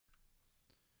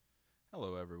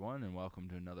Hello everyone and welcome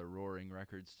to another Roaring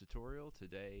Records tutorial.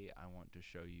 Today I want to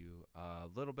show you a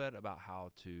little bit about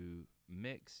how to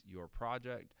mix your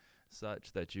project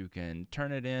such that you can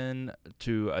turn it in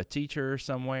to a teacher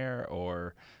somewhere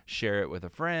or share it with a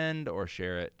friend or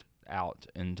share it out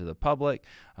into the public.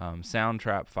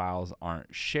 SoundTrap files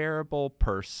aren't shareable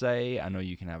per se. I know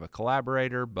you can have a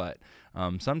collaborator, but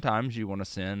sometimes you want to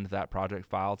send that project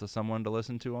file to someone to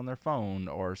listen to on their phone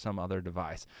or some other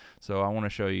device. So I want to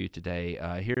show you today.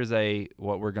 Here's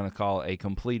what we're going to call a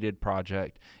completed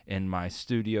project in my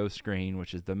studio screen,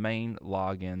 which is the main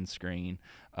login screen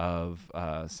of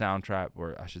SoundTrap,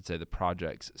 or I should say the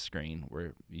projects screen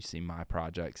where you see my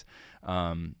projects.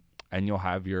 And you'll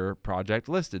have your project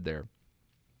listed there.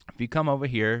 If you come over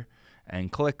here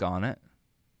and click on it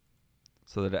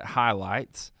so that it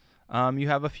highlights, you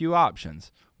have a few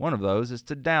options. One of those is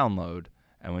to download.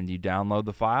 And when you download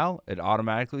the file, it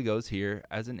automatically goes here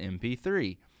as an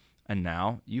MP3. And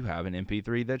now you have an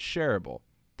MP3 that's shareable.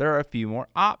 There are a few more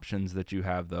options that you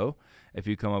have though. If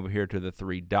you come over here to the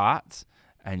three dots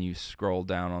and you scroll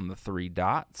down on the three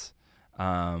dots,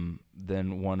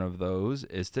 then one of those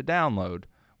is to download,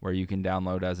 where you can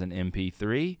download as an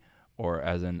MP3 or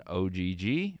as an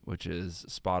OGG, which is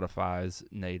Spotify's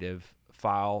native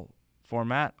file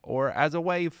format, or as a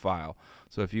WAV file.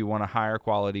 So if you want a higher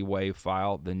quality WAV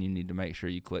file, then you need to make sure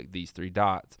you click these three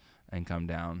dots and come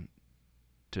down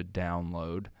to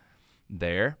download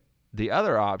there. The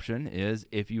other option is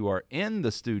if you are in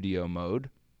the studio mode,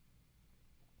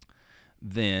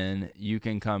 then you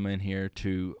can come in here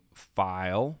to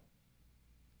File,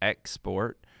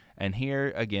 Export, and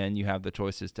here again you have the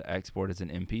choices to export as an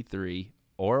MP3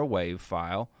 or a WAV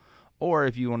file, or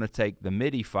if you want to take the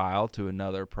MIDI file to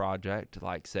another project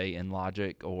like say in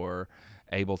Logic or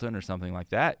Ableton or something like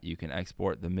that, you can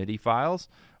export the MIDI files.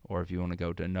 Or if you want to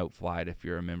go to NoteFlight, if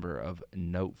you're a member of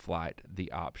NoteFlight,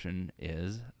 the option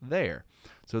is there.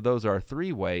 So those are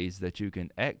three ways that you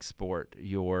can export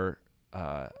your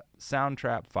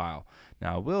SoundTrap file.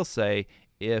 Now I will say,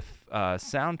 if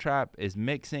SoundTrap is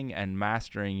mixing and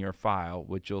mastering your file,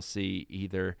 which you'll see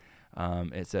either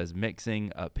it says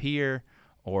mixing up here,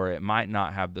 or it might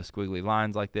not have the squiggly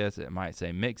lines like this, it might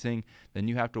say mixing, then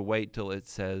you have to wait till it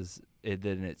says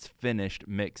then it's finished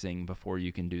mixing before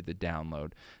you can do the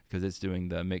download, because it's doing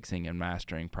the mixing and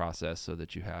mastering process so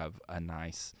that you have a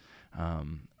nice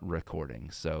recording.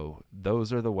 So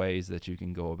those are the ways that you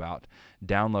can go about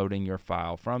downloading your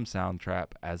file from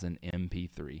SoundTrap as an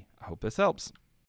MP3. I hope this helps.